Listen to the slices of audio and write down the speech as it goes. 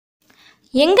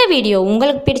எங்கள் வீடியோ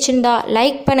உங்களுக்கு பிடிச்சிருந்தா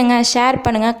லைக் பண்ணுங்கள், ஷேர்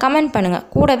பண்ணுங்கள், கமெண்ட் பண்ணுங்கள்.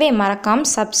 கூடவே மறக்காமல்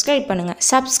சப்ஸ்கிரைப் பண்ணுங்கள்.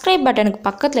 சப்ஸ்கிரைப் பட்டனுக்கு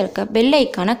பக்கத்தில் இருக்க பெல்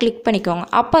ஐக்கானை கிளிக் பண்ணிக்கோங்க.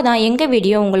 அப்போ தான் எங்கள்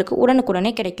வீடியோ உங்களுக்கு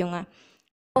உடனுக்குடனே கிடைக்குங்க.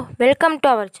 Welcome to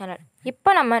our channel.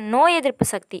 இப்போ நம்ம நோய் எதிர்ப்பு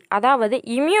சக்தி, அதாவது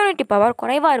இம்யூனிட்டி பவர்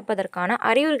குறைவாக இருப்பதற்கான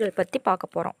அறிகுறிகள் பற்றி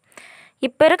பார்க்க போகிறோம்.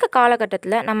 இப்போ இருக்க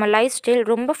காலகட்டத்தில் நம்ம லைஃப் ஸ்டைல்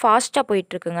ரொம்ப ஃபாஸ்ட்டாக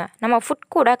போயிட்டுருக்குங்க. நம்ம ஃபுட்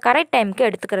கூட கரெக்ட் டைமுக்கு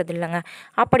எடுத்துக்கிறது இல்லைங்க.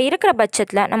 அப்படி இருக்கிற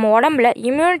பட்சத்தில் நம்ம உடம்புல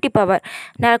இம்யூனிட்டி பவர்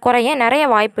குறைய நிறைய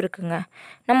வாய்ப்பு இருக்குங்க.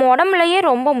 நம்ம உடம்புலையே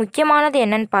ரொம்ப முக்கியமானது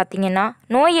என்னன்னு பார்த்தீங்கன்னா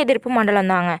நோய் எதிர்ப்பு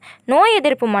மண்டலம் தாங்க. நோய்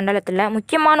எதிர்ப்பு மண்டலத்தில்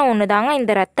முக்கியமான ஒன்று தாங்க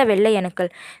இந்த இரத்த வெள்ளை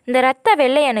அணுக்கள். இந்த இரத்த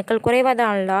வெள்ளை அணுக்கள்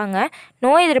குறைவதால் தாங்க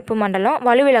நோய் எதிர்ப்பு மண்டலம்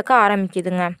வலுவிழக்க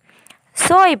ஆரம்பிக்குதுங்க.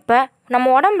 ஸோ இப்போ நம்ம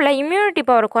உடம்புல இம்யூனிட்டி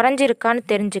பவர் குறைஞ்சிருக்கான்னு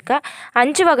தெரிஞ்சுக்க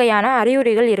 5 வகையான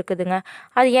அறிகுறிகள் இருக்குதுங்க.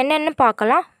 அது என்னென்னு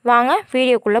பார்க்கலாம். வாங்க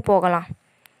வீடியோக்குள்ளே போகலாம்.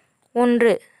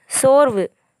 1. சோர்வு.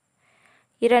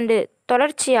 2.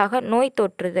 தொடர்ச்சியாக நோய்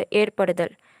தொற்று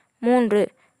ஏற்படுதல். 3.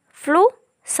 ஃப்ளூ,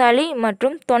 சளி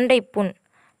மற்றும் தொண்டைப்புண்.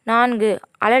 4.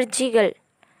 அலர்ஜிகள்.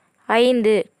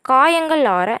 5. காயங்கள்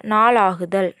ஆற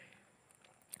நாளாகுதல்.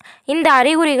 இந்த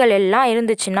அறிகுறிகள் எல்லாம்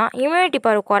இருந்துச்சுன்னா இம்யூனிட்டி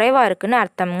பவர் குறைவாக இருக்குன்னு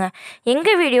அர்த்தம்ங்க.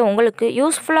 எங்கள் வீடியோ உங்களுக்கு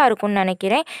யூஸ்ஃபுல்லாக இருக்கும்னு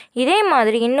நினைக்கிறேன். இதே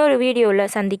மாதிரி இன்னொரு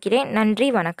வீடியோவில் சந்திக்கிறேன். நன்றி,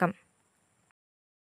 வணக்கம்.